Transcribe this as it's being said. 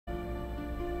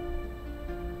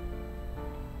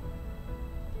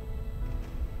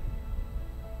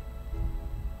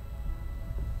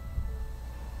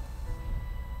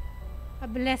A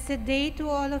blessed day to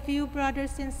all of you,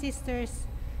 brothers and sisters,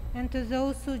 and to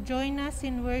those who join us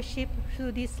in worship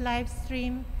through this live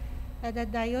stream at the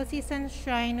Diocesan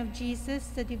Shrine of Jesus,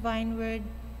 the Divine Word,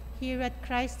 here at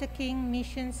Christ the King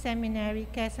Mission Seminary,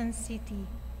 Quezon City.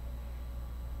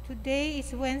 Today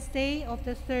is Wednesday of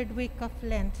the third week of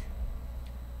Lent.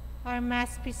 Our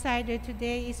Mass presider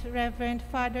today is Reverend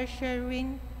Father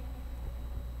Sherwin,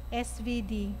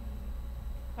 SVD.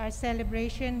 Our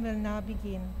celebration will now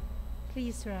begin.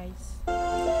 Please rise.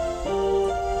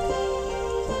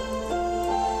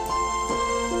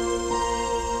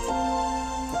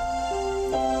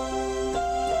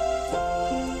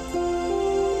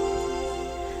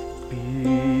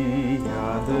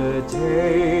 Beyond the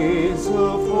days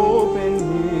of hope and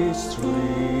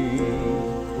history,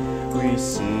 we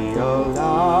see a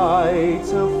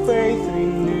light of faith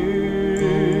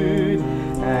renewed,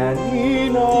 and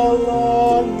in our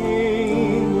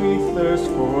longing we thirst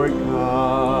for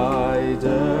guidance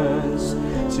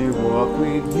to walk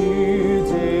with you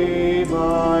day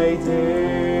by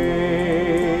day.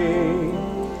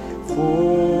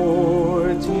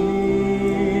 40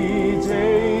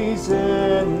 days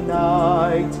and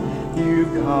night you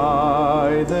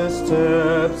guide the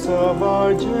steps of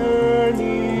our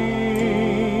journey.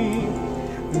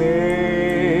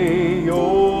 May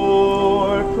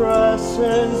your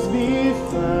presence be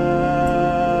felt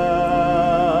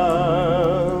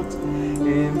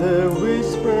in the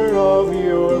whisper of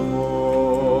your voice.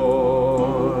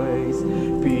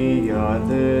 Beyond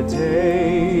the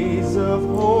days of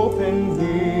hope and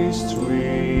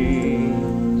history,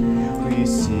 we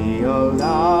see a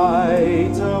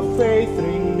light of faith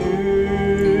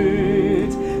renewed,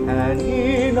 and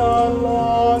in our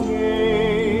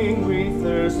longing we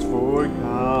thirst for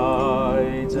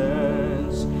guidance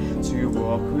to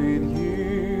walk with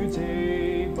you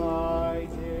day by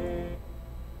day.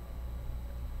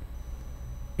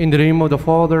 In the name of the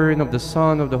Father, and of the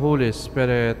Son, and of the Holy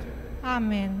Spirit.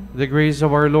 Amen. The grace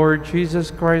of our Lord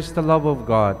Jesus Christ, the love of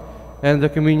God, and the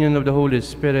communion of the Holy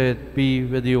Spirit be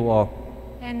with you all.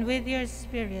 And with your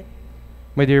spirit.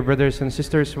 My dear brothers and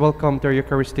sisters, welcome to our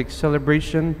Eucharistic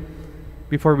celebration.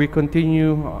 Before we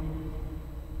continue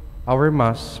our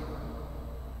Mass,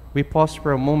 we pause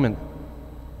for a moment.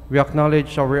 We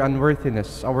acknowledge our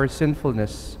unworthiness, our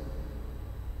sinfulness,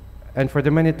 and for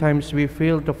the many times we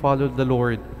fail to follow the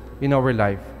Lord in our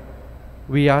life.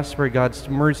 We ask for God's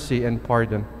mercy and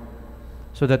pardon,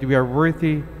 so that we are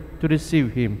worthy to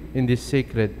receive Him in these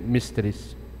sacred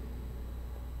mysteries.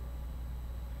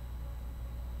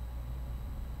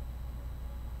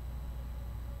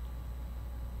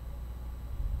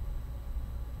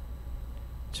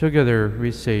 Together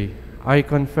we say, I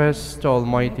confess to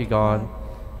Almighty God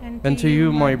and to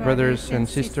you, my brothers and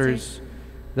sisters,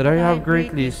 that I have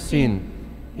greatly sinned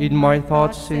in my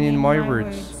thoughts and in my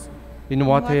words, in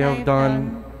what I have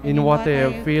done, in what I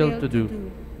have failed to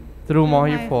do, through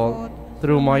my fault,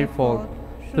 through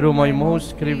my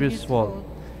most grievous fault.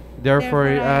 Therefore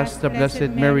I ask the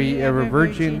Blessed Mary, ever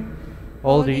Virgin,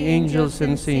 all the angels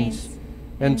and saints,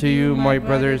 and to you, my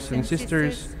brothers and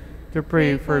sisters, to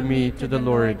pray for me to the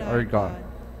Lord our God.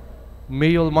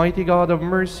 May Almighty God have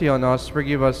mercy on us,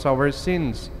 forgive us our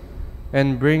sins,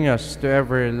 and bring us to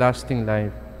everlasting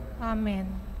life.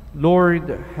 Amen.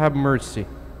 Lord, have mercy.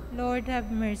 Lord, have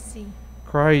mercy.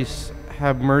 Christ,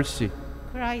 have mercy.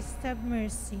 Christ, have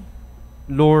mercy.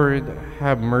 Lord,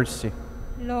 have mercy.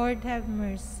 Lord, have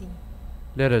mercy.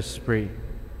 Let us pray.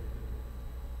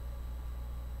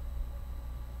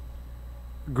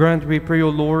 Grant, we pray, O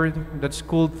Lord, that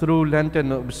schooled through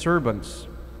Lenten observance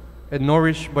and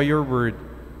nourished by your word,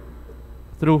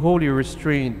 through holy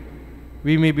restraint,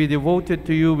 we may be devoted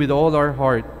to you with all our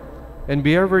heart and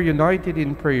be ever united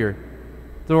in prayer.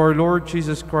 Through our Lord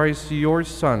Jesus Christ, your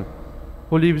Son,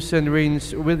 who lives and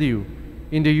reigns with you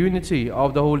in the unity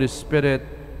of the Holy Spirit,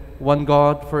 one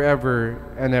God, forever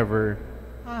and ever.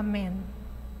 Amen.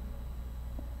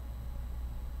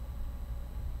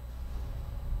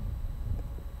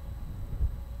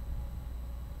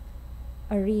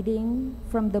 A reading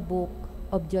from the book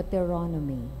of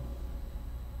Deuteronomy.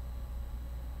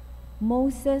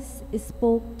 Moses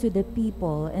spoke to the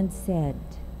people and said,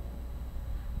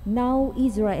 Now,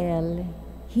 Israel,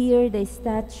 hear the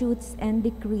statutes and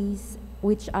decrees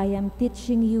which I am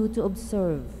teaching you to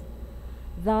observe,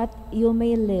 that you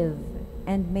may live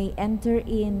and may enter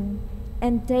in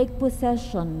and take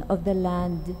possession of the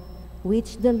land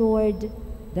which the Lord,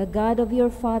 the God of your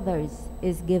fathers,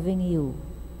 is giving you.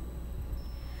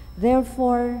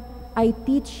 Therefore, I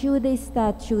teach you the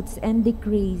statutes and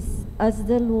decrees as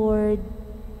the Lord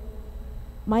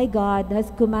my God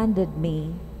has commanded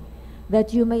me,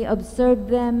 that you may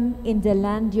observe them in the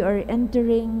land you are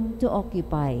entering to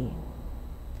occupy.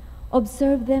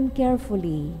 Observe them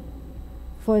carefully,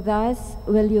 for thus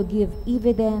will you give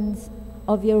evidence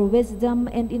of your wisdom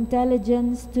and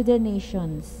intelligence to the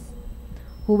nations,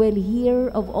 who will hear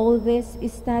of all these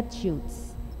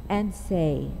statutes and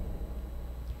say,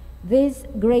 "This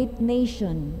great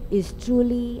nation is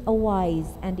truly a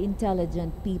wise and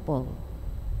intelligent people."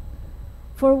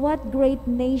 For what great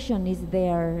nation is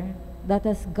there that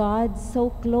has God so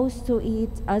close to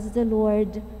it as the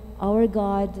Lord our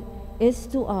God is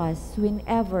to us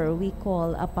whenever we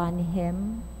call upon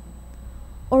him?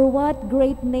 Or what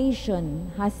great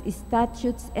nation has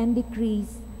statutes and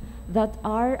decrees that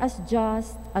are as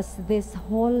just as this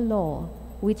whole law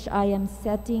which I am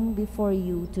setting before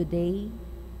you today?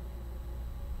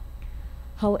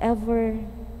 However,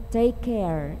 take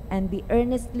care and be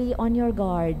earnestly on your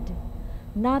guard,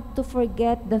 not to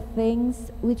forget the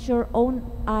things which your own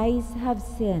eyes have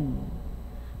seen,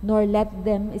 nor let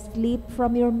them slip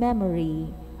from your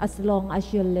memory as long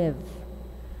as you live,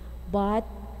 but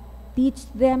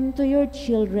teach them to your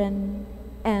children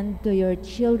and to your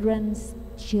children's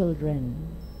children.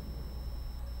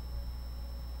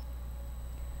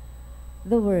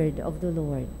 The word of the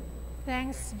Lord.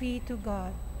 Thanks be to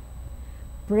God.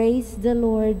 Praise the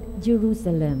Lord,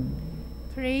 Jerusalem.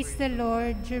 Praise the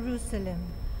Lord,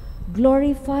 Jerusalem.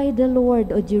 Glorify the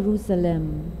Lord, O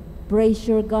Jerusalem. Praise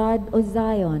your God, O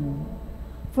Zion.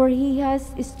 For he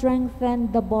has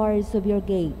strengthened the bars of your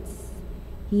gates.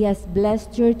 He has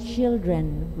blessed your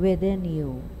children within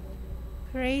you.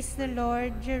 Praise the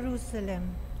Lord,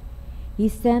 Jerusalem. He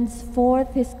sends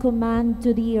forth his command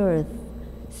to the earth,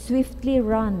 swiftly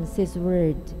runs his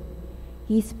word.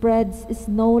 He spreads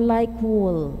snow like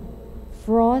wool,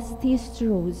 frost he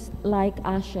strews like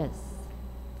ashes.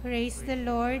 Praise the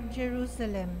Lord,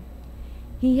 Jerusalem.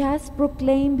 He has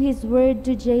proclaimed his word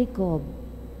to Jacob,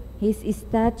 his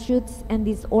statutes and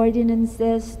his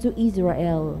ordinances to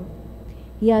Israel.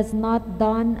 He has not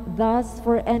done thus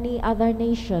for any other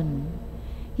nation.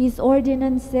 His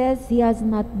ordinances he has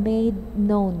not made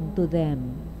known to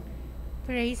them.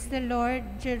 Praise the Lord,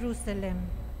 Jerusalem.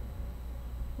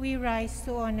 We rise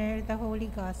to honor the Holy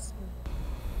Gospel.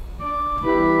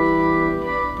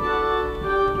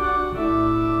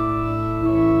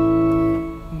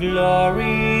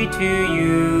 Glory to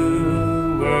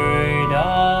you, Word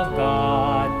of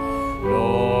God,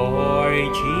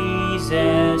 Lord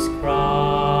Jesus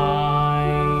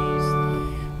Christ.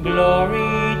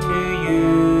 Glory to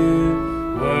you,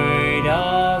 Word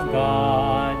of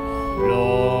God,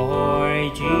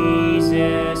 Lord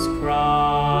Jesus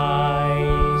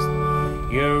Christ.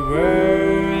 Your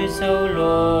words, O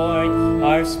Lord,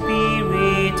 are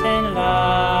spirit and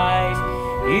life.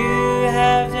 You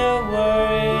have the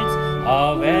words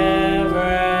of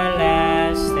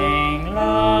everlasting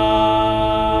life.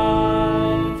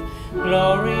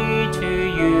 Glory to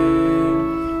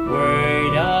you,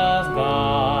 Word of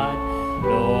God,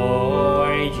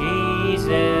 Lord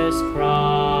Jesus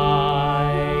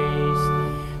Christ.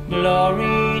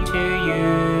 Glory to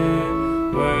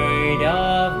you, Word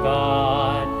of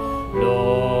God,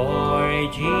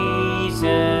 Lord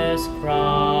Jesus Christ.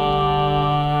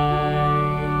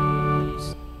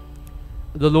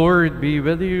 The Lord be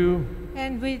with you.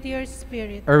 And with your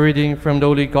spirit. A reading from the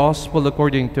Holy Gospel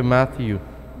according to Matthew.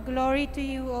 Glory to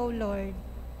you, O Lord.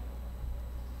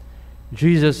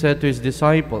 Jesus said to his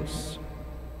disciples,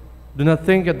 "Do not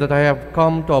think that I have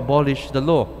come to abolish the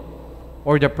law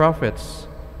or the prophets.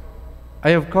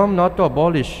 I have come not to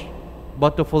abolish,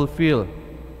 but to fulfill.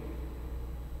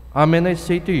 Amen, I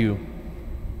say to you,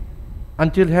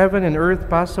 until heaven and earth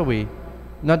pass away,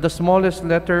 not the smallest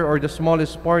letter or the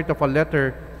smallest part of a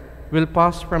letter will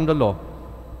pass from the law,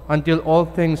 until all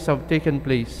things have taken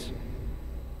place.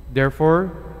 Therefore,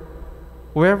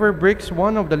 whoever breaks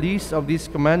one of the least of these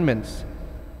commandments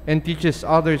and teaches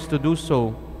others to do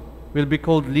so will be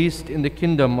called least in the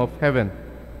kingdom of heaven.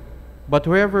 But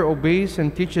whoever obeys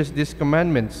and teaches these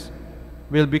commandments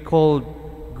will be called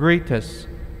greatest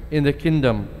in the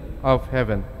kingdom of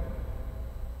heaven."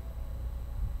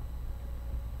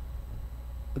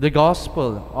 The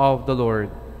Gospel of the Lord.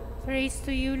 Praise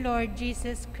to you, Lord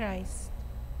Jesus Christ.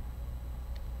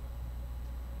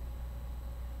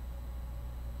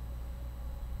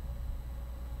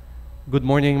 Good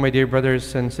morning, my dear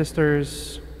brothers and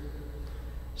sisters,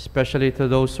 especially to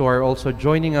those who are also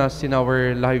joining us in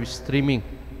our live streaming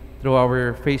through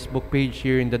our Facebook page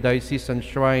here in the Diocesan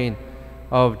Shrine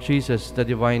of Jesus, the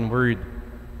Divine Word.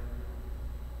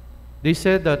 They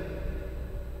said that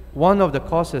one of the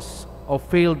causes of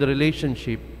failed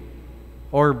relationship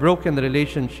or broken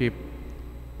relationship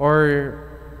or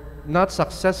not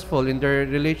successful in their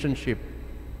relationship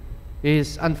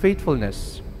is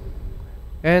unfaithfulness.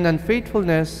 And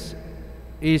unfaithfulness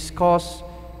is caused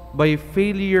by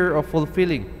failure of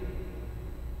fulfilling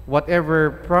whatever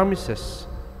promises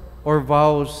or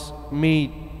vows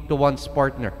made to one's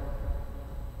partner.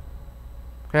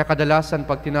 Kaya kadalasan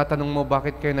pag tinatanong mo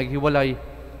bakit kayo naghiwalay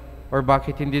or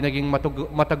bakit hindi naging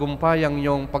matagumpay ang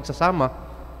iyong pagsasama,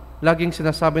 laging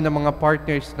sinasabi ng mga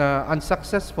partners na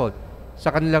unsuccessful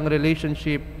sa kanilang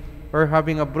relationship or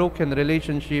having a broken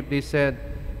relationship. They said,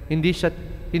 hindi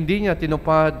niya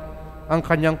tinupad ang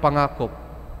kanyang pangako.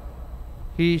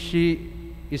 She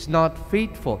is not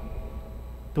faithful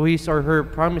to his or her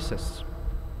promises.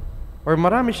 Or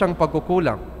marami siyang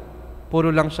pagkukulang,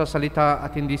 puro lang siya salita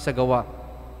at hindi sa gawa.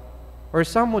 Or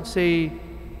some would say,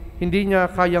 hindi niya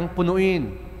kayang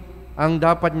punuin ang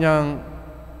dapat niyang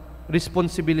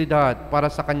responsibilidad para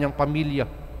sa kanyang pamilya.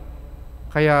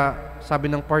 Kaya sabi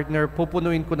ng partner,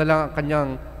 pupunuin ko na lang ang kanyang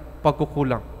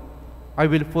pagkukulang. I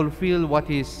will fulfill what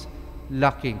is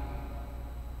lacking.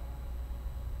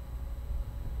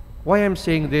 Why I'm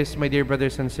saying this, my dear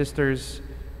brothers and sisters?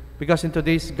 Because in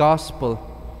today's gospel,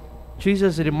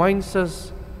 Jesus reminds us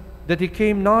that He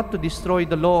came not to destroy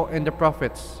the law and the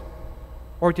prophets,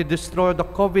 or to destroy the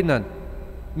covenant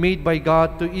made by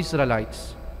God to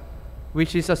Israelites,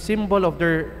 which is a symbol of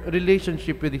their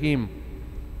relationship with Him.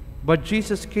 But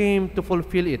Jesus came to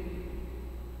fulfill it.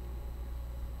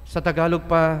 Sa Tagalog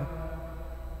pa,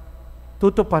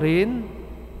 tutuparin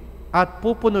at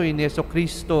pupunuin ni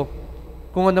Jesucristo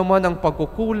kung ano man ang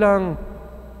pagkukulang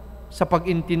sa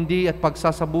pag-intindi at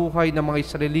pagsasabuhay ng mga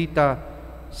Israelita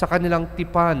sa kanilang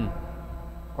tipan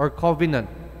or covenant,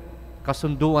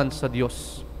 kasunduan sa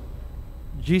Diyos.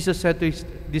 Jesus said to His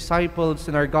disciples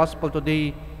in our gospel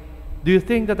today, "Do you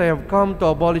think that I have come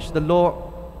to abolish the law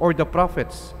or the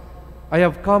prophets? I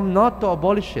have come not to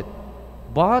abolish it,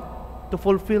 but to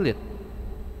fulfill it."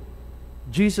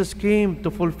 Jesus came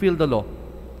to fulfill the law.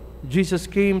 Jesus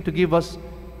came to give us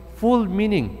full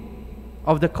meaning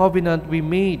of the covenant we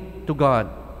made to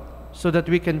God so that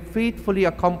we can faithfully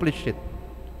accomplish it.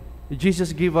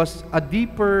 Jesus gave us a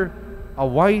deeper, a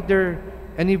wider,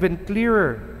 and even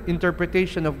clearer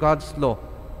interpretation of God's law,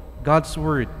 God's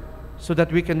word, so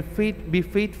that we can be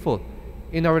faithful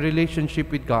in our relationship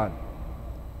with God.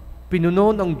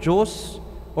 Pinuno ng Diyos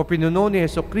o pinuno ni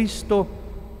Jesucristo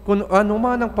kung ano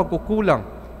man ang pagkukulang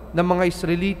ng mga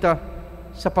Israelita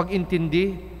sa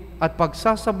pag-intindi at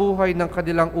pagsasabuhay ng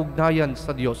kanilang ugnayan sa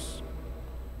Diyos.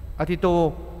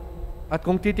 At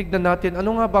kung titignan natin,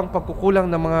 ano nga ba ang pagkukulang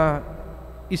ng mga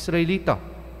Israelita,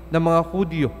 ng mga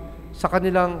Hudyo, sa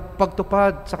kanilang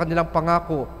pagtupad, sa kanilang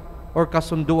pangako or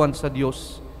kasunduan sa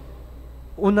Diyos?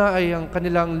 Una ay ang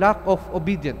kanilang lack of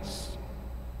obedience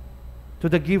to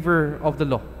the giver of the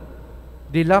law.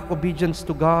 They lack obedience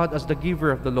to God as the giver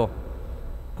of the law.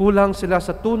 Kulang sila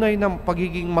sa tunay ng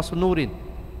pagiging masunurin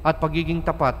at pagiging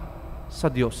tapat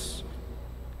sa Diyos.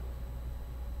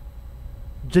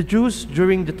 The Jews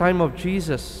during the time of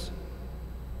Jesus,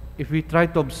 if we try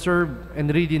to observe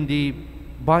and read in the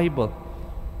Bible,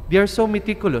 they are so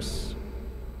meticulous,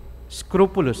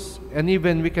 scrupulous, and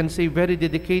even we can say very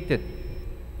dedicated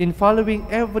in following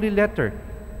every letter,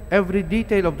 every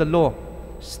detail of the law.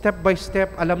 Step by step,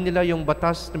 alam nila yung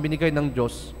batas na binigay ng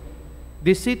Diyos.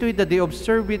 They see to it that they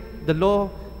observe it, the law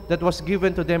that was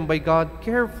given to them by God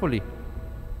carefully.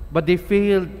 But they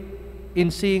failed in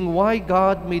seeing why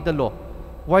God made the law,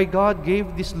 why God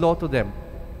gave this law to them,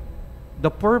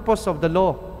 the purpose of the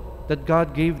law that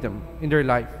God gave them in their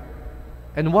life.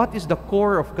 And what is the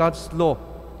core of God's law,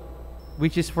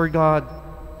 which is for God,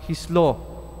 His law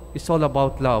is all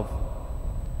about love.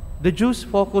 The Jews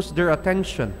focused their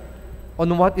attention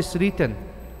on what is written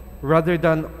rather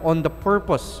than on the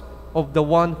purpose of the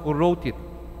one who wrote it.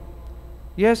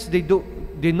 Yes, they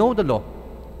know the law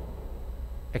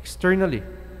externally.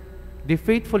 They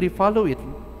faithfully follow it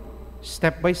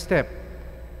step by step.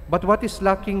 But what is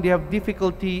lacking, they have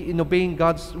difficulty in obeying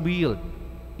God's will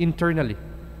internally.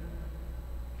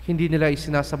 Hindi nila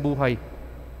isinasabuhay.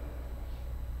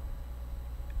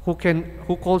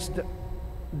 Who calls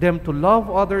them to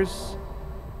love others,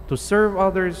 to serve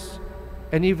others,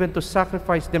 and even to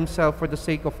sacrifice themselves for the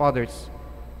sake of others,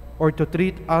 or to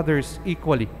treat others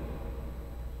equally.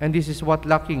 And this is what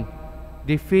lacking.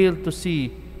 They fail to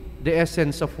see the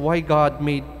essence of why God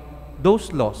made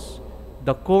those laws,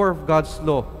 the core of God's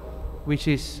law, which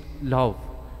is love.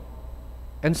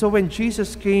 And so when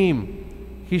Jesus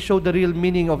came, He showed the real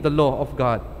meaning of the law of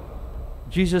God.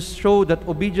 Jesus showed that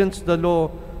obedience to the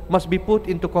law must be put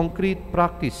into concrete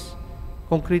practice,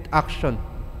 concrete action.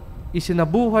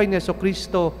 Isinabuhay ni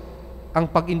Jesucristo ang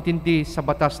pag-intindi sa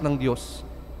batas ng Diyos.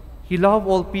 He loved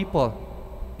all people,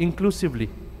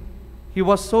 inclusively. He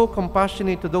was so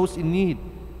compassionate to those in need.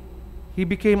 He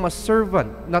became a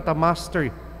servant, not a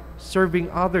master, serving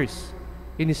others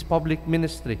in his public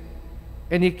ministry.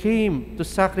 And he came to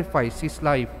sacrifice his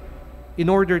life in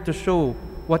order to show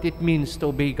what it means to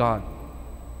obey God.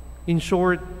 In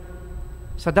short,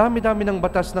 sa dami-dami ng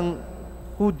batas ng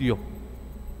Hudyo,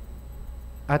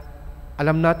 at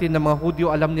alam natin na mga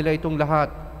Hudyo, alam nila itong lahat,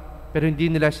 pero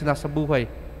hindi nila sinasabuhay.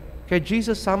 Kaya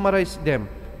Jesus summarized them,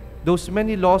 those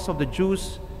many laws of the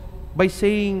Jews, by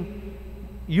saying,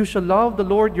 you shall love the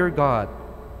Lord your God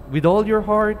with all your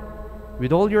heart, with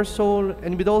all your soul,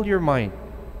 and with all your mind.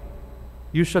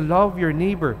 You shall love your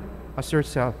neighbor as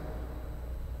yourself.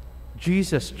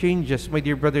 Jesus changes, my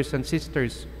dear brothers and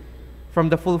sisters, from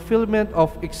the fulfillment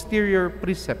of exterior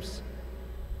precepts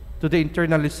to the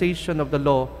internalization of the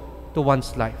law to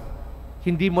one's life.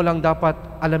 Hindi mo lang dapat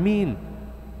alamin,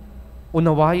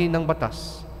 unawain ng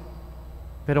batas,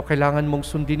 pero kailangan mong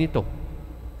sundin ito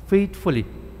faithfully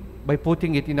by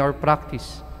putting it in our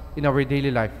practice, in our daily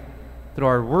life, through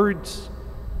our words,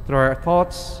 through our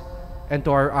thoughts, and to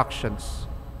our actions.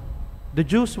 The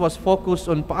Jews was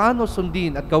focused on paano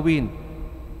sundin at gawin,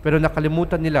 pero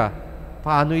nakalimutan nila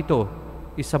paano ito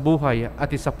isabuhay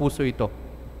at isapuso ito.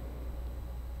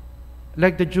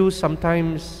 Like the Jews,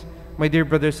 sometimes, my dear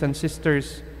brothers and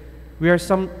sisters, we are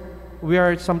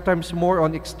sometimes more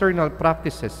on external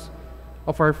practices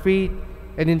of our faith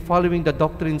and in following the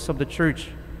doctrines of the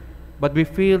church, but we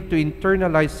fail to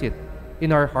internalize it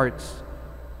in our hearts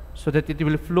so that it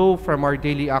will flow from our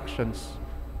daily actions.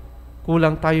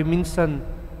 Kulang tayo minsan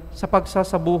sa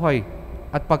pagsasabuhay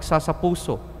at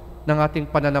pagsasapuso ng ating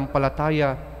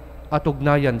pananampalataya at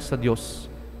ugnayan sa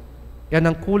Diyos. Yan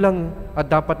ang kulang at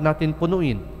dapat natin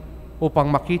punuin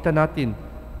upang makita natin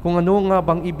kung ano nga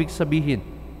bang ibig sabihin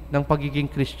ng pagiging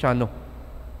Kristiyano.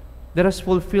 Let us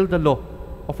fulfill the law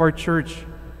of our church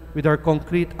with our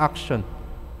concrete action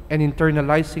and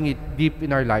internalizing it deep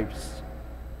in our lives.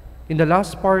 In the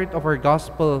last part of our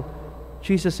gospel,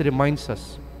 Jesus reminds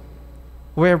us,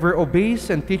 whoever obeys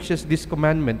and teaches these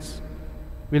commandments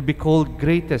will be called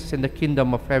greatest in the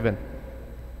kingdom of heaven.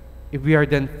 If we are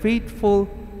then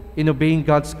faithful in obeying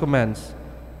God's commands,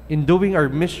 in doing our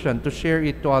mission to share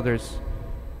it to others,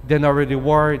 then our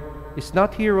reward is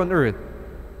not here on earth,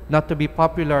 not to be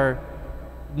popular,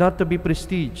 not to be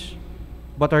prestige,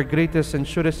 but our greatest and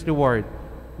surest reward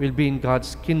will be in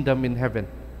God's kingdom in heaven.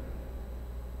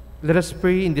 Let us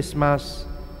pray in this Mass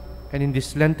and in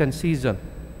this Lenten season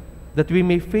that we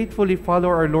may faithfully follow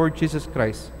our Lord Jesus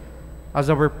Christ as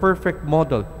our perfect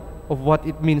model of what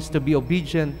it means to be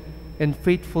obedient and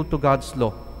faithful to God's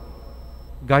law.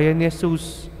 Gaya ni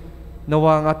Jesus,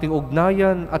 nawa ang ating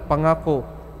ugnayan at pangako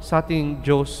sa ating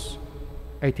Diyos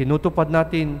ay tinutupad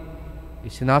natin,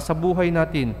 isinasabuhay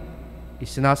natin,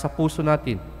 isinasapuso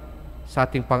natin sa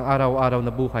ating pang-araw-araw na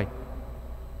buhay.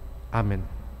 Amen.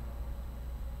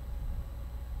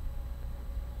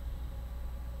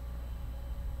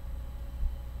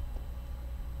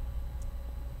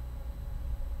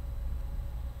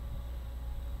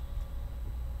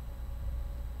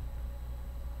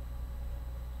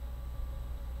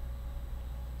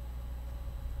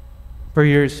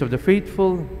 Prayers of the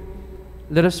faithful.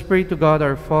 Let us pray to God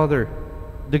our Father,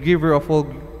 the giver of all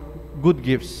good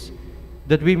gifts,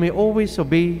 that we may always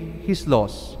obey His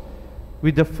laws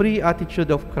with the free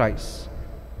attitude of Christ.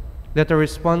 Let our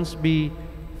response be,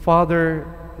 Father,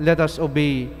 let us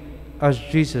obey as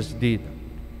Jesus did.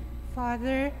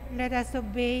 Father, let us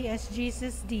obey as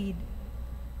Jesus did.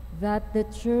 That the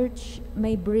Church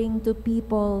may bring to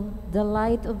people the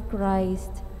light of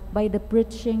Christ by the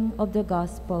preaching of the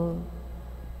gospel,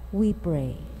 we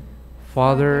pray.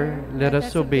 Father, let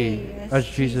us obey as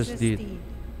Jesus did.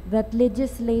 That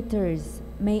legislators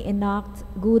may enact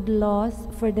good laws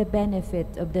for the benefit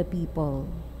of the people,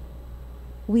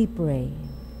 we pray.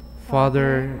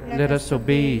 Father, let us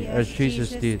obey as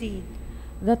Jesus did.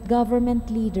 That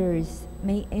government leaders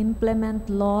may implement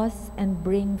laws and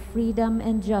bring freedom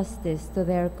and justice to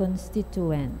their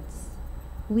constituents,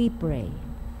 we pray.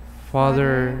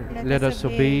 Father, let us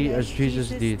obey as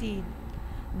Jesus did.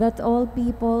 That all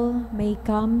people may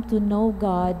come to know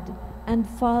God and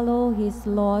follow His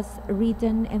laws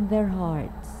written in their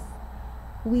hearts,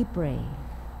 we pray.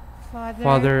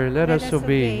 Father, let us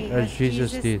obey as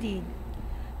Jesus did.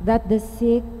 That the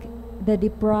sick, the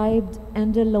deprived,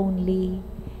 and the lonely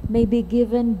may be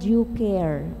given due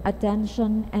care,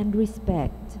 attention, and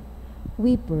respect,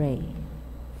 we pray.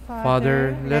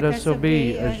 Father, let us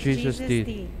obey as Jesus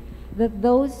did. that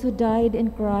those who died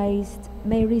in Christ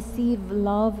may receive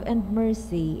love and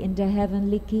mercy in the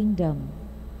heavenly kingdom.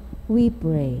 We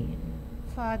pray.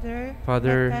 Father,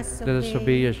 Let us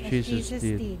obey as Jesus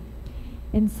did.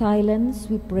 In silence,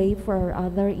 we pray for our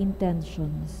other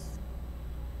intentions.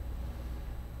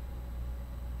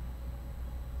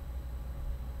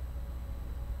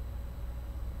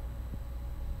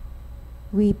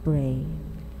 We pray.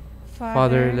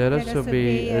 Father, let us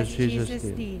obey as Jesus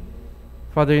did.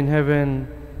 Father in heaven,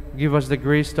 give us the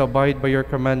grace to abide by your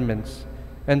commandments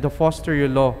and to foster your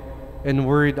law and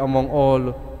word among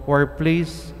all who are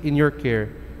placed in your care.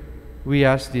 We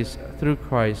ask this through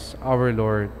Christ our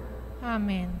Lord.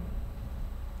 Amen.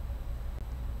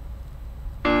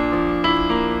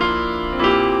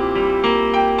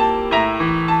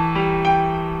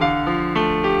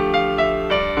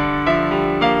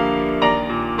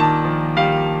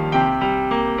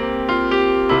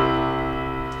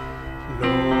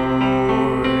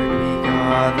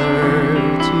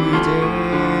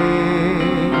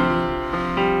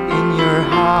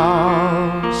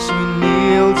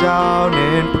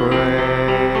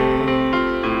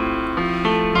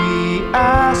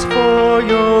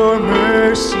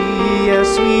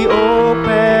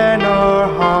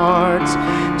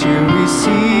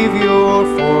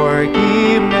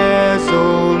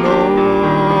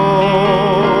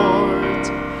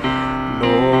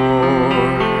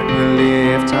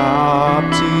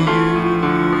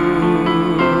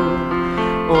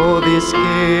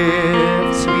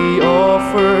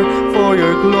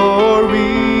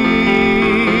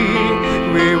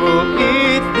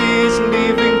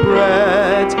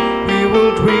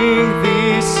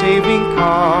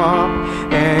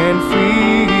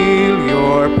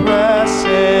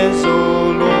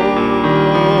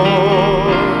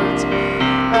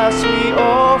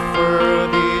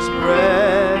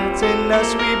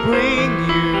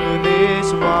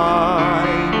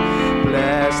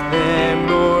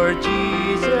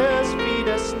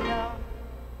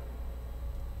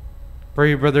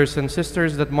 Pray, brothers and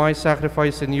sisters, that my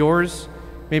sacrifice and yours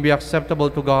may be acceptable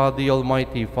to God, the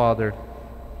Almighty Father.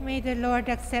 May the Lord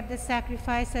accept the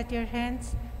sacrifice at your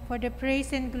hands for the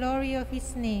praise and glory of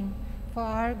his name, for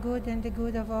our good and the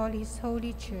good of all his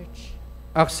holy church.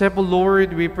 Accept, O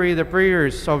Lord, we pray, the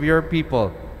prayers of your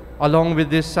people, along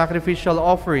with these sacrificial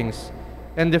offerings,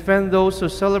 and defend those who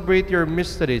celebrate your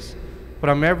mysteries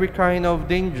from every kind of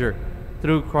danger,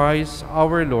 through Christ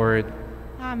our Lord.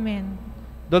 Amen.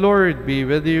 The Lord be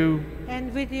with you.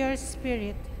 And with your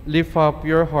spirit. Lift up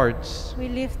your hearts. We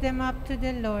lift them up to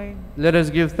the Lord. Let us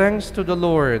give thanks to the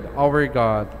Lord our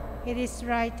God. It is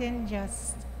right and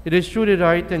just. It is truly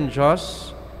right and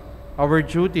just, our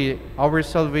duty, our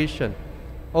salvation,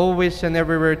 always and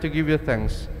everywhere to give you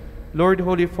thanks, Lord,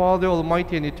 Holy Father,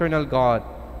 Almighty and eternal God,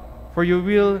 for you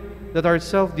will that our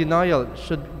self-denial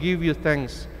should give you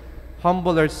thanks,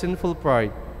 humble our sinful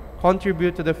pride,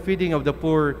 contribute to the feeding of the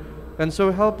poor, and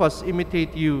so help us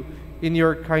imitate you in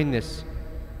your kindness.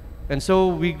 And so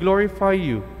we glorify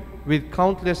you with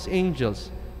countless angels,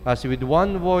 as with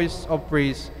one voice of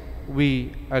praise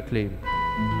we acclaim.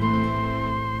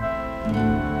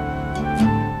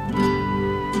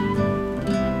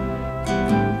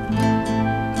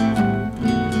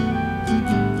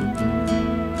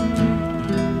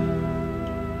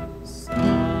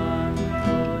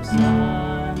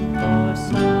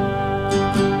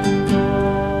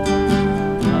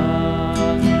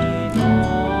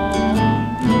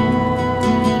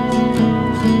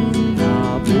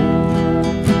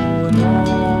 Nabubuno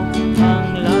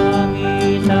ang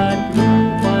langit at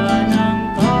lupa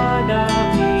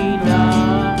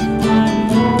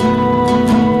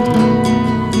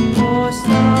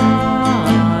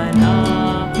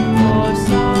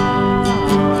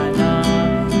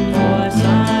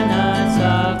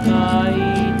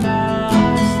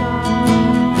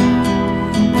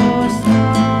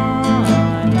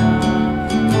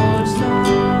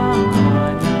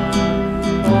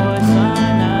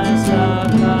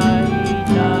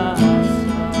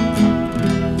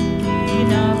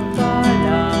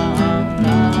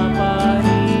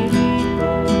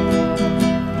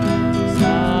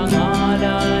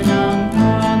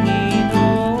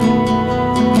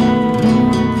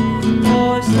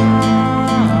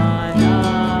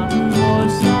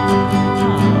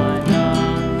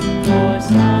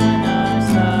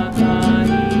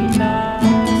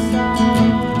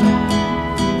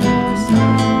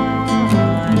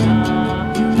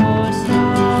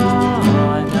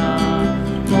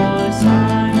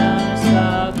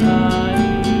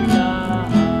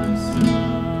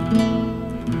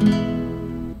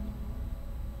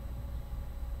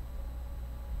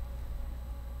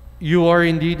You are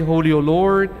indeed holy, O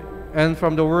Lord, and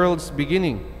from the world's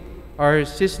beginning are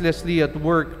ceaselessly at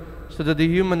work so that the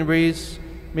human race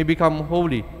may become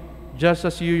holy, just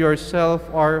as you yourself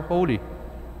are holy.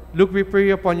 Look, we pray,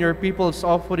 upon your people's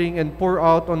offering and pour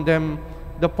out on them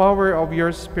the power of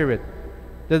your Spirit,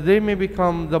 that they may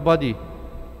become the body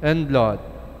and blood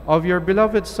of your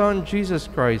beloved Son, Jesus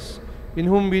Christ, in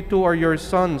whom we too are your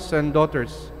sons and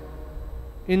daughters.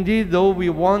 Indeed, though we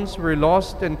once were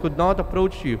lost and could not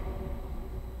approach you,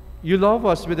 you love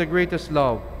us with the greatest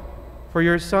love, for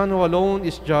your Son, who alone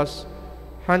is just,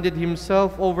 handed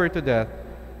himself over to death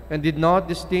and did not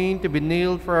disdain to be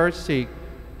nailed for our sake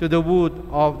to the wood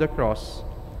of the cross.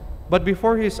 But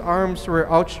before his arms were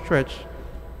outstretched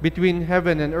between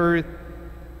heaven and earth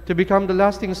to become the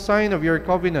lasting sign of your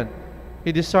covenant,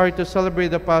 he desired to celebrate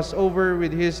the Passover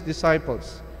with his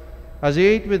disciples. As he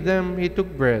ate with them, he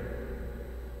took bread.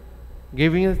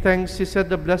 Giving thanks, he said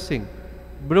the blessing,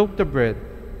 broke the bread,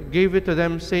 gave it to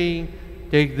them, saying,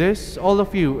 "Take this, all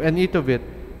of you, and eat of it,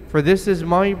 for this is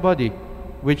my body,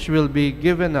 which will be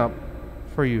given up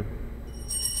for you."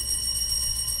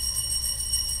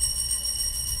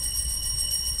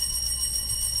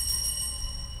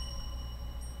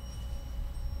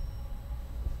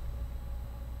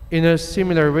 In a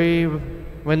similar way,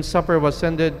 when supper was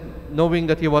ended, knowing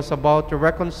that he was about to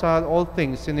reconcile all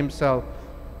things in himself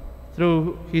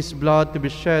through his blood to be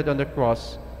shed on the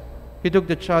cross, he took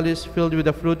the chalice filled with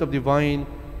the fruit of the vine,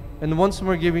 and once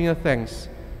more giving thanks,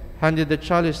 handed the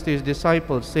chalice to his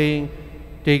disciples, saying,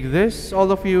 "Take this, all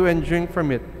of you, and drink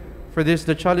from it, for this is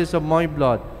the chalice of my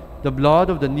blood, the blood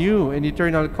of the new and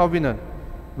eternal covenant,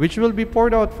 which will be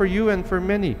poured out for you and for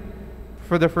many,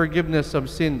 for the forgiveness of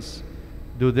sins.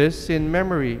 Do this in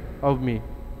memory of me."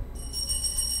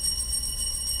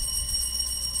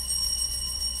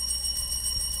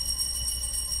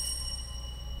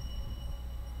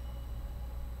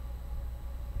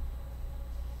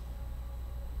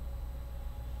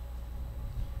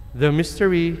 The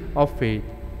mystery of faith.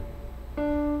 We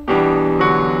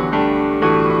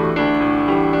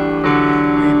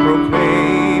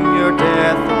proclaim your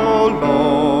death, O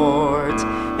Lord,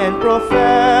 and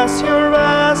profess your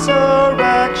resurrection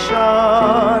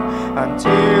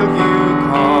until you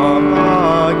come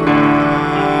again.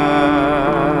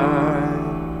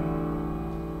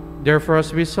 Therefore,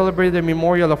 as we celebrate the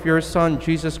memorial of your Son,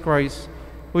 Jesus Christ,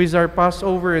 who is our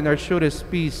Passover and our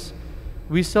surest peace,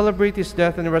 we celebrate his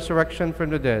death and resurrection from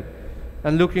the dead,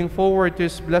 and looking forward to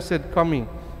his blessed coming,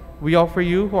 we offer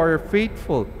you, who are a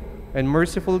faithful and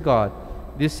merciful God,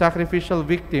 this sacrificial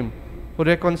victim who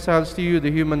reconciles to you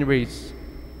the human race.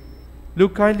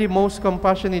 Look kindly, most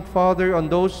compassionate Father, on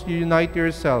those you unite to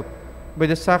yourself by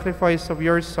the sacrifice of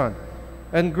your Son,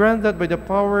 and grant that by the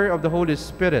power of the Holy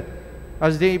Spirit,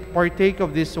 as they partake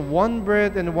of this one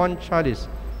bread and one chalice,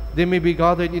 they may be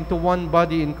gathered into one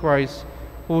body in Christ,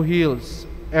 who heals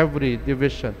every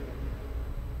division.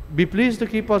 Be pleased to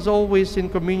keep us always in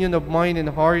communion of mind and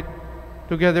heart,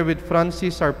 together with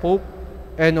Francis, our Pope,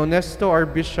 and Onesto, our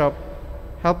Bishop.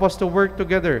 Help us to work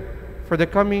together for the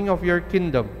coming of your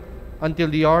kingdom, until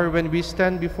the hour when we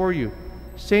stand before you,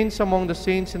 saints among the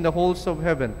saints in the halls of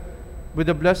heaven, with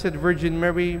the Blessed Virgin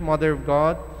Mary, Mother of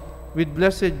God, with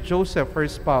blessed Joseph, her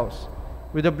spouse,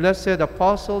 with the blessed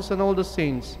apostles and all the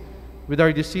saints, with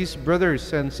our deceased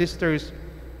brothers and sisters,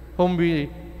 whom we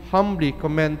humbly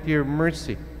commend to your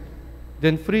mercy.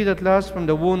 Then freed at last from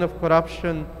the wound of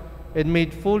corruption and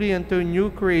made fully into a new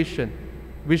creation,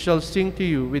 we shall sing to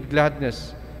you with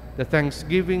gladness the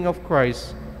thanksgiving of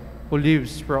Christ, who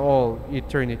lives for all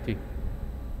eternity.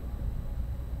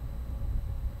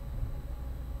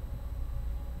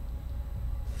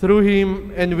 Through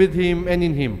him, and with him, and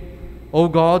in him, O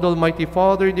God, Almighty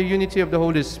Father, in the unity of the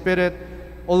Holy Spirit,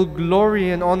 all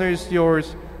glory and honor is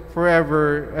yours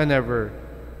forever and ever.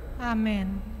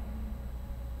 Amen.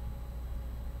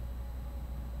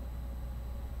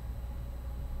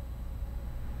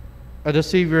 At the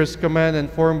Savior's command and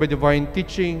formed by divine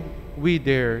teaching, we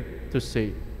dare to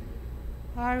say,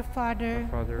 Our Father,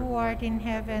 who art in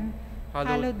heaven,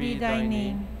 hallowed be thy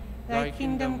name. Thy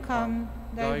kingdom come,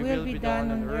 thy will be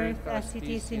done on earth as it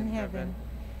is in heaven.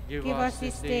 Give us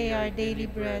this day our daily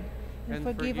bread, and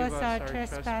forgive us our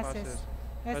trespasses,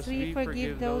 as we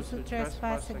forgive those who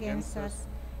trespass against us.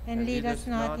 And lead us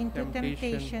not into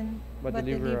temptation, but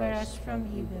deliver us from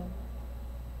evil.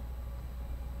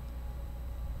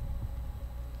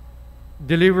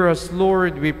 Deliver us,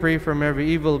 Lord, we pray, from every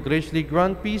evil. Graciously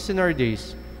grant peace in our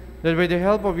days, that by the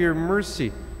help of your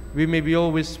mercy we may be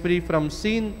always free from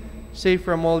sin, safe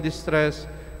from all distress,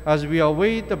 as we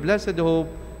await the blessed hope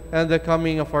and the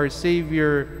coming of our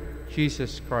Savior,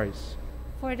 Jesus Christ.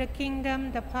 For the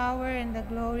kingdom, the power, and the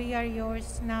glory are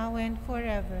yours, now and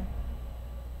forever.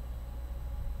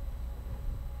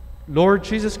 Lord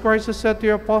Jesus Christ has said to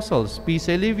your apostles, "Peace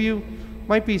I leave you,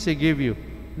 my peace I give you.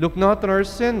 Look not on our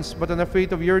sins, but on the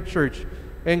faith of your church,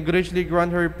 and graciously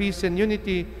grant her peace and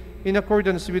unity in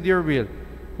accordance with your will,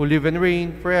 who live and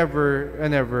reign forever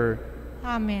and ever."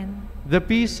 Amen. The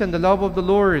peace and the love of the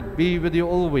Lord be with you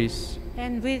always.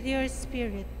 And with your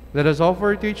spirit. Let us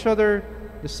offer to each other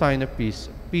the sign of peace.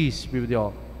 Peace be with you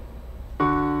all.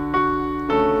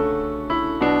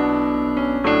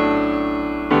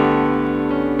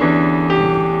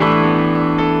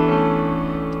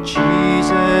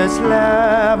 Jesus,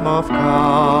 Lamb of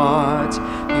God,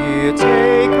 you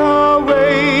take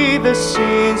away the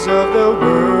sins of the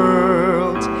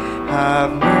world.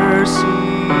 Have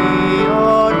mercy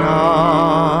on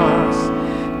us.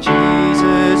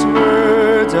 Jesus,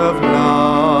 word of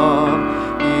love,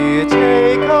 you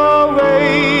take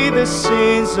away the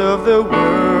sins of the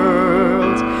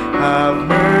world. Have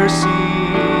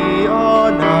mercy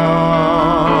on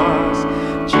us.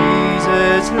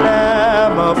 Jesus,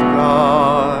 Lamb of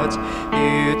God,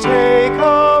 you take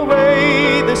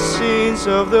away the sins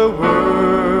of the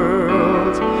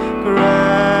world.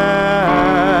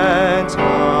 Grant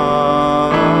us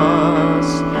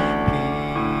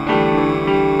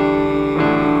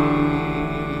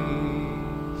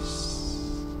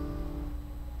peace.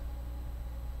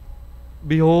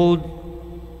 Behold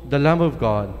the Lamb of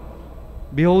God.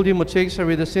 Behold him who takes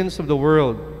away the sins of the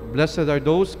world. Blessed are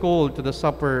those called to the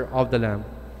supper of the Lamb.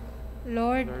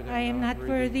 Lord, I am not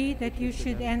worthy that you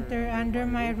should enter under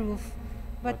my roof,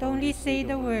 but only say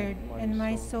the word, and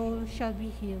my soul shall be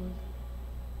healed.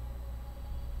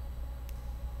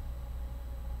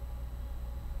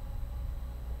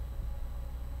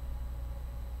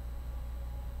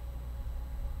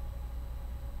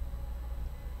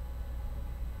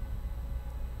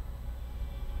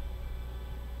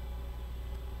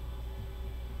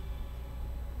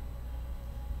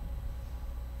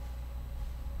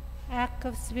 Act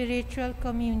of spiritual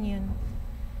communion.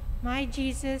 My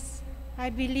Jesus, I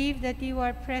believe that you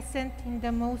are present in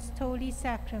the most holy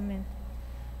sacrament.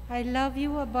 I love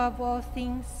you above all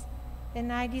things,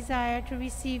 and I desire to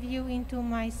receive you into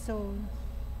my soul.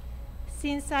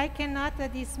 Since I cannot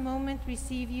at this moment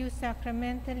receive you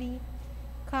sacramentally,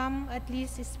 come at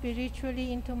least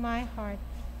spiritually into my heart.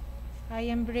 I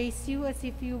embrace you as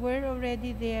if you were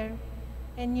already there,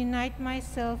 and unite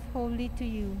myself wholly to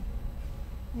you.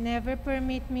 Never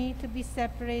permit me to be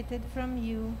separated from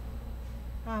you.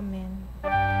 Amen.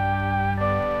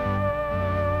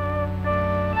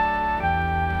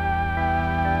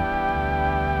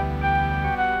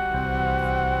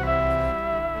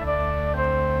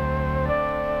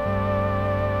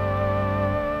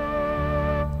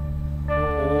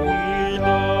 Holy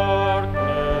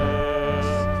darkness,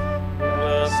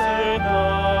 blessed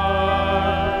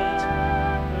night,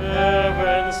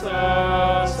 heaven's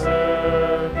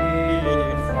answer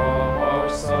hidden from our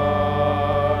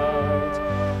sight.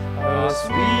 As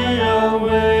we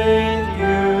await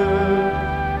you,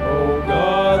 O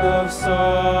God of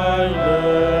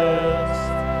silence,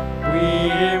 we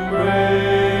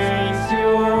embrace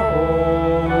your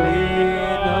holy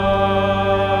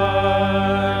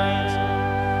night.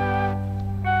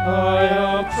 I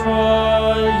have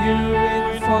tried you in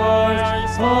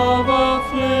fires of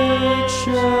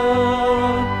affliction.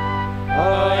 I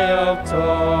have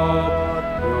taught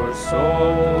your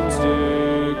soul to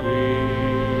grieve.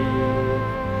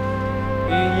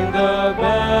 In the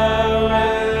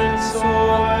balance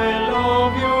soil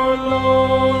of your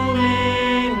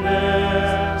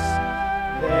loneliness,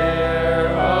 there I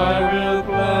will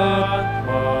plant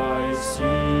my seed.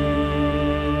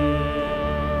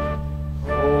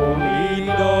 Holy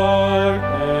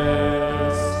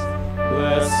darkness,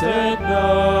 blessed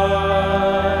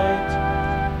night,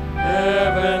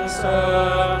 heaven's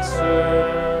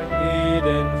answer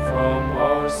hidden from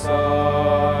our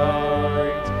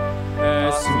sight.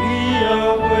 As we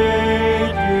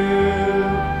await you,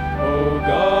 O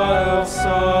God of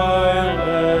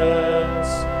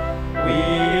silence, we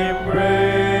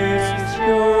embrace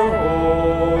your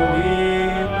holy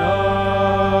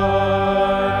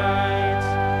night.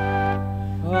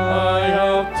 I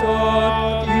have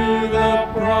taught you the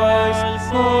price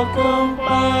of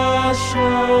compassion.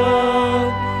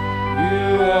 You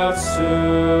have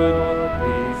stood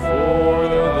before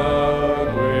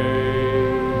the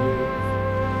grave.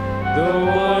 Though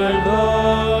my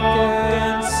love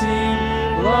can seem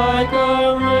like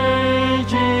a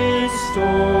raging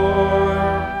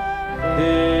storm,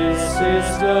 this is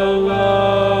the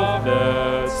love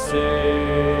that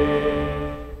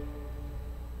saves.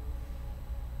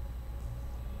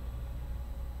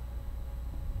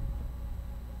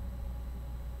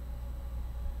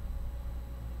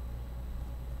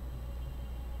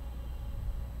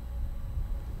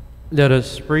 Let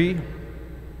us pray.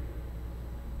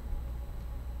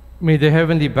 May the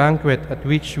heavenly banquet at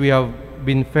which we have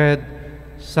been fed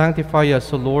sanctify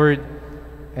us, O Lord,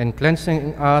 and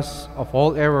cleansing us of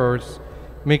all errors,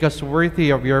 make us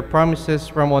worthy of your promises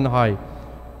from on high,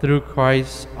 through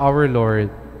Christ our Lord.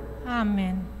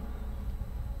 Amen.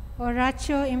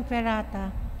 Oratio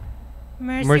Imperata.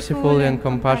 Merciful and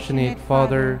compassionate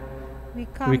Father,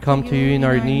 we come to you in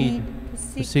our need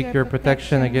to seek your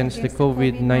protection against the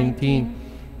COVID-19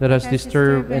 that has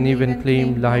disturbed and even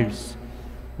claimed lives.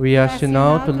 We ask you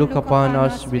now to look upon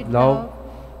us with love,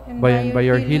 and by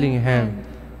your healing hand,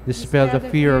 dispel the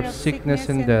fear of sickness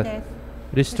and death,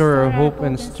 restore our hope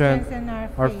and strengthen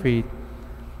our faith.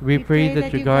 We pray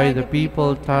that you guide the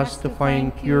people tasked to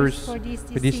find cures for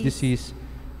this disease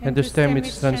and to stem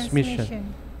its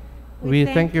transmission. We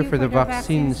thank you for the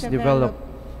vaccines developed,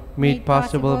 made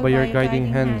possible by your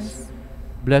guiding hands.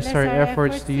 Bless our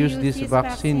efforts to use these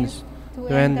vaccines to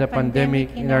end the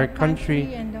pandemic in our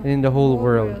country and in the whole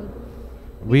world.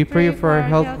 We pray for our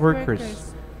health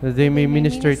workers, that they may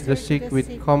minister to the sick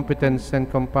with competence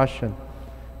and compassion.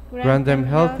 Grant them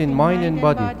health in mind and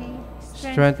body,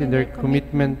 strength in their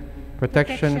commitment,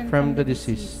 protection from the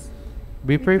disease.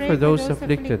 We pray for those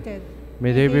afflicted.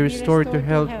 May they be restored to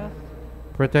health.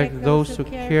 Protect those who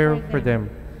care for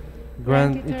them.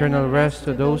 Grant eternal rest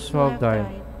to those who have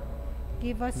died.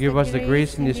 Give us the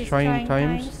grace in these trying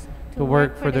times to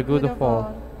work for the good of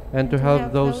all and to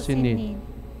help those in need.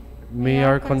 May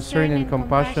our concern and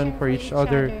compassion for each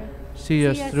other see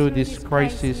us through this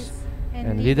crisis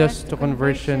and lead us to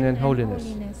conversion and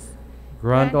holiness.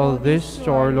 Grant all this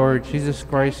to our Lord Jesus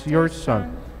Christ, your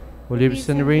Son, who lives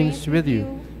and reigns with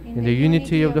you in the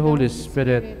unity of the Holy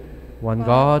Spirit, one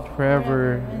God,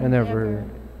 forever and ever.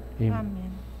 Amen.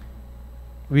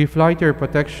 We fly to your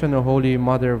protection, O Holy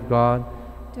Mother of God.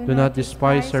 Do not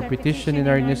despise our petition in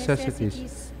our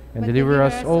necessities, and deliver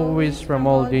us always from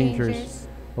all dangers,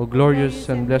 O glorious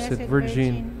and blessed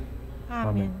Virgin.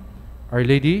 Amen. Our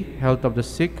Lady, health of the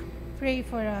sick, pray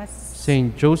for us.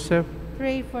 Saint Joseph,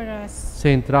 Pray for us.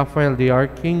 Saint Raphael the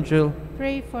Archangel,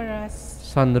 Pray for us.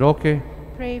 San Roque,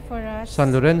 Pray for us.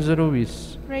 San Lorenzo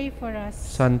Ruiz, Pray for us.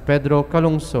 San Pedro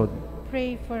Calungsod,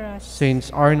 Pray for us.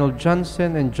 Saints Arnold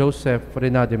Jansen and Joseph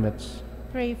Renadimets.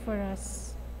 Pray for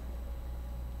us.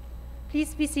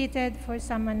 Please be seated for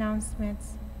some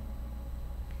announcements.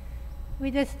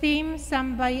 With the theme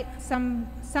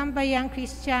Sambayang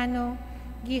Cristiano,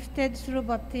 gifted through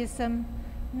baptism,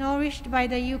 nourished by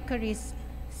the Eucharist,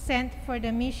 sent for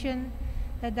the mission,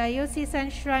 the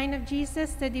Diocesan Shrine of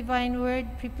Jesus, the Divine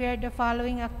Word, prepared the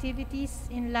following activities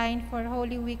in line for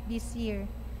Holy Week this year.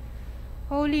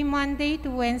 Holy Monday to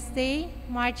Wednesday,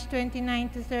 March 29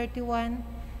 to 31,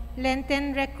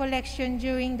 Lenten Recollection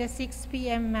during the 6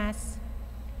 p.m. Mass.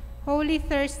 Holy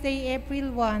Thursday,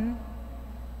 April 1,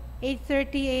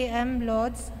 8:30 a.m.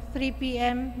 Lauds, 3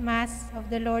 p.m. Mass of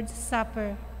the Lord's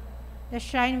Supper. The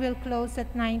shrine will close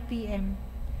at 9 p.m.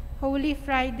 Holy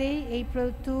Friday,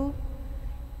 April 2,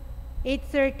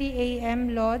 8:30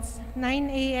 a.m. Lauds, 9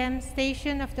 a.m.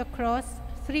 Station of the Cross,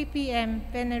 3 p.m.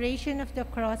 Veneration of the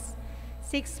Cross,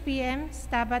 6 p.m.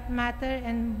 Stabat Mater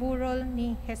and Burol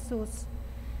ni Jesus.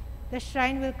 The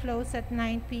shrine will close at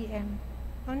 9 p.m.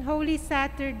 On Holy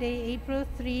Saturday, April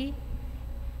 3,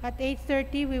 at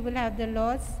 8:30 we will have the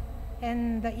Lauds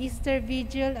and the Easter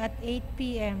Vigil at 8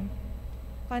 p.m.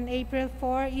 On April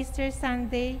 4, Easter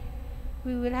Sunday,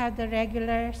 we will have the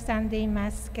regular Sunday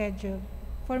Mass schedule.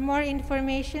 For more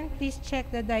information, please check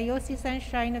the Diocesan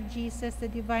Shrine of Jesus, the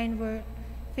Divine Word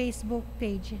Facebook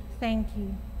page. Thank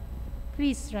you.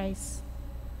 Please rise.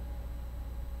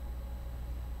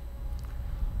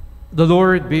 The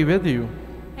Lord be with you.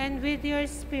 And with your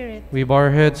spirit. We bow our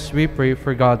heads, we pray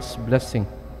for God's blessing.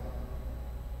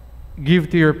 Give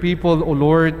to your people, O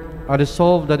Lord, a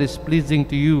resolve that is pleasing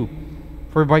to you,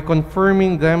 for by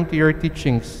confirming them to your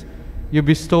teachings, you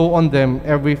bestow on them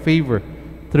every favor,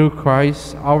 through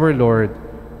Christ our Lord.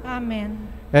 Amen.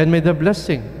 And may the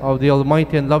blessing of the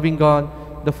Almighty and loving God,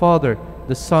 the Father,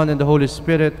 the Son, and the Holy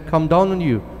Spirit come down on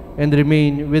you and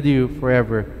remain with you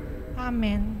forever.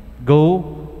 Amen.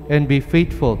 Go and be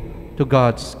faithful to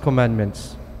God's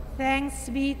commandments. Thanks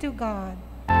be to God.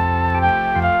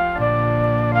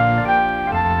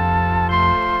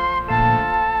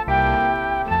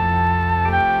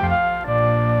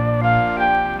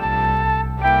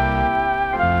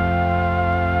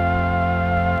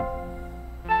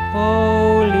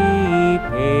 Holy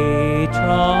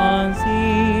patrons,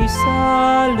 ye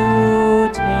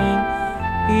saluting,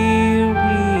 here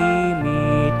we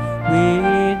meet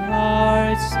with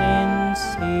hearts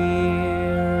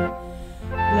sincere.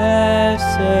 Bless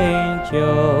Saint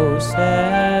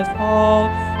Joseph, all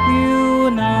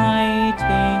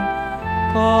uniting,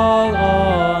 call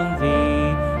on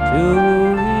thee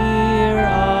to hear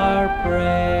our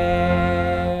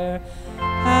prayer.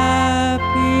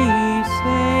 Happy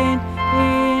saint,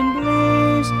 in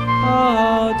bliss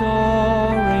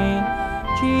adoring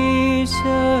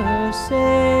Jesus,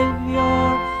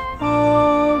 Savior,